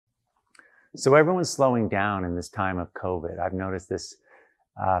So everyone's slowing down in this time of COVID. I've noticed this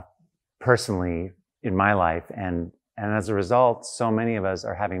personally in my life. And as a result, so many of us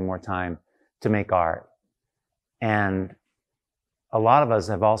are having more time to make art. And a lot of us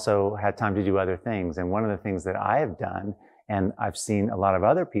have also had time to do other things. And one of the things that I have done, and I've seen a lot of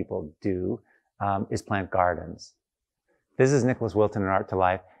other people do, is plant gardens. This is Nicholas Wilton in Art to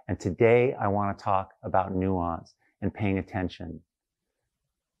Life. And today I want to talk about nuance and paying attention.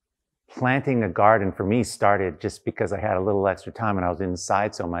 Planting a garden for me started just because I had a little extra time and I was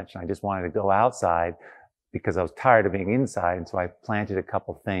inside so much and I just wanted to go outside because I was tired of being inside. And so I planted a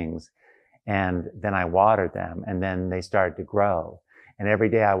couple things and then I watered them and then they started to grow. And every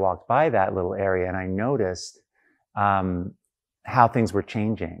day I walked by that little area and I noticed how things were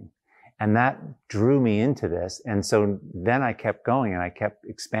changing. And that drew me into this. And so then I kept going and I kept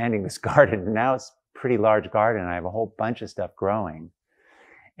expanding this garden. And now it's a pretty large garden. I have a whole bunch of stuff growing.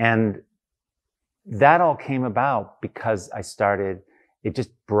 And that all came about because it just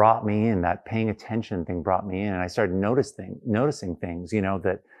brought me in, that paying attention thing brought me in. And I started noticing things, you know,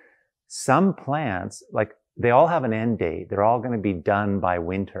 that some plants, like they all have an end date. They're all going to be done by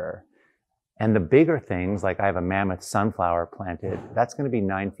winter. And the bigger things, like I have a mammoth sunflower planted, that's going to be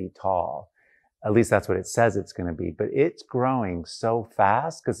 9 feet tall. At least that's what it says it's going to be. But it's growing so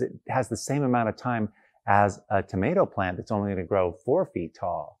fast because it has the same amount of time as a tomato plant that's only going to grow 4 feet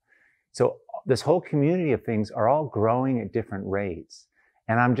tall. So this whole community of things are all growing at different rates.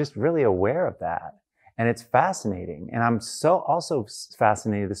 And I'm just really aware of that. And it's fascinating. And I'm also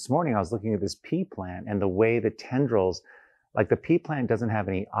fascinated this morning. I was looking at this pea plant and the way the tendrils, like the pea plant doesn't have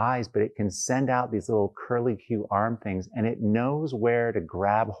any eyes, but it can send out these little curly-Q arm things and it knows where to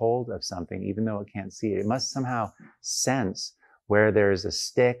grab hold of something, even though it can't see it. It must somehow sense where there's a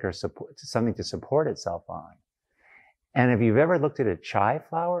stick or something to support itself on. And if you've ever looked at a chive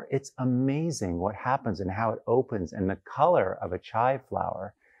flower, it's amazing what happens and how it opens. And the color of a chive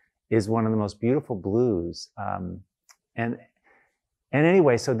flower is one of the most beautiful blues. And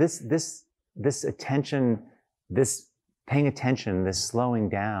anyway, so this attention, this paying attention, this slowing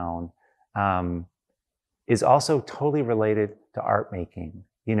down, is also totally related to art making.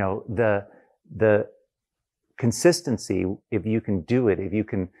 You know, the consistency, if you can do it, if you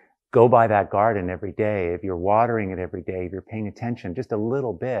can go by that garden every day, if you're watering it every day, if you're paying attention just a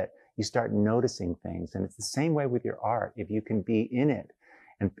little bit, you start noticing things. And it's the same way with your art. If you can be in it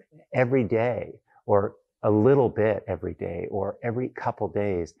and every day or a little bit every day or every couple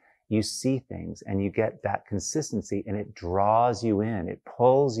days, you see things and you get that consistency and it draws you in, it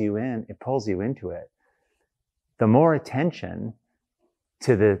pulls you in, it pulls you into it. The more attention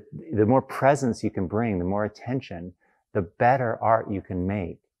to the more presence you can bring, the more attention, the better art you can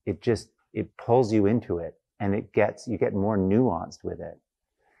make. It pulls you into it and you get more nuanced with it.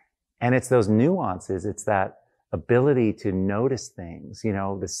 And it's those nuances, it's that ability to notice things, you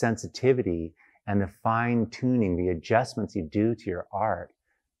know, the sensitivity and the fine tuning, the adjustments you do to your art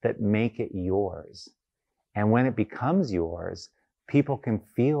that make it yours. And when it becomes yours, people can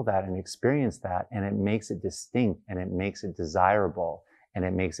feel that and experience that, and it makes it distinct and it makes it desirable and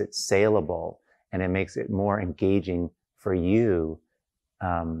it makes it saleable and it makes it more engaging for you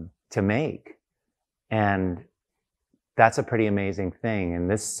to make. And that's a pretty amazing thing.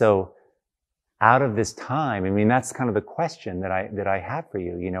 And so out of this time, I mean, that's kind of the question that I have for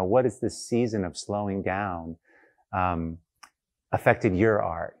you. You know, what is this season of slowing down affected your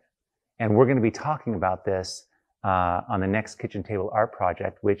art? And we're going to be talking about this on the next Kitchen Table Art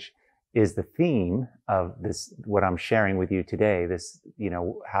Project, which is the theme of this, what I'm sharing with you today, this, you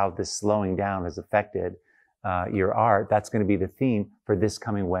know, how this slowing down has affected your art. That's going to be the theme for this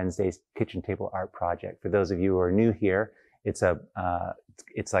coming Wednesday's Kitchen Table Art Project. For those of you who are new here, it's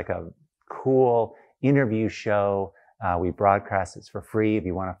like a cool interview show. We broadcast it for free. If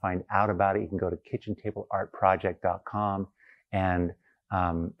you want to find out about it, you can go to kitchentableartproject.com and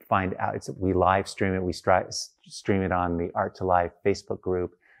find out. We live stream it. We stream it on the Art to Life Facebook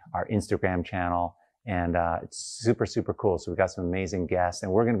group, our Instagram channel, and it's super, super cool. So we've got some amazing guests,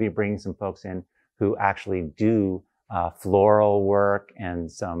 and we're going to be bringing some folks in who actually do floral work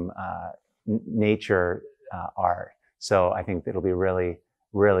and some nature art. So I think it'll be really,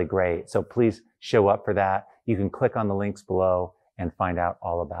 really great. So please show up for that. You can click on the links below and find out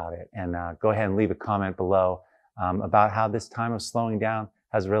all about it. And go ahead and leave a comment below about how this time of slowing down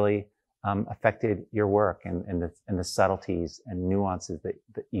has really affected your work and the subtleties and nuances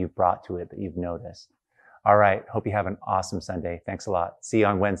that you've brought to it, that you've noticed. All right. Hope you have an awesome Sunday. Thanks a lot. See you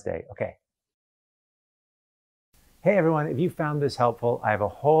on Wednesday. Okay. Hey everyone, if you found this helpful, I have a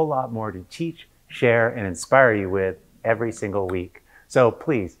whole lot more to teach, share, and inspire you with every single week. So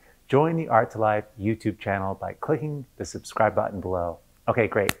please Join the Art to Life YouTube channel by clicking the subscribe button below. Okay,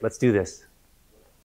 great. Let's do this.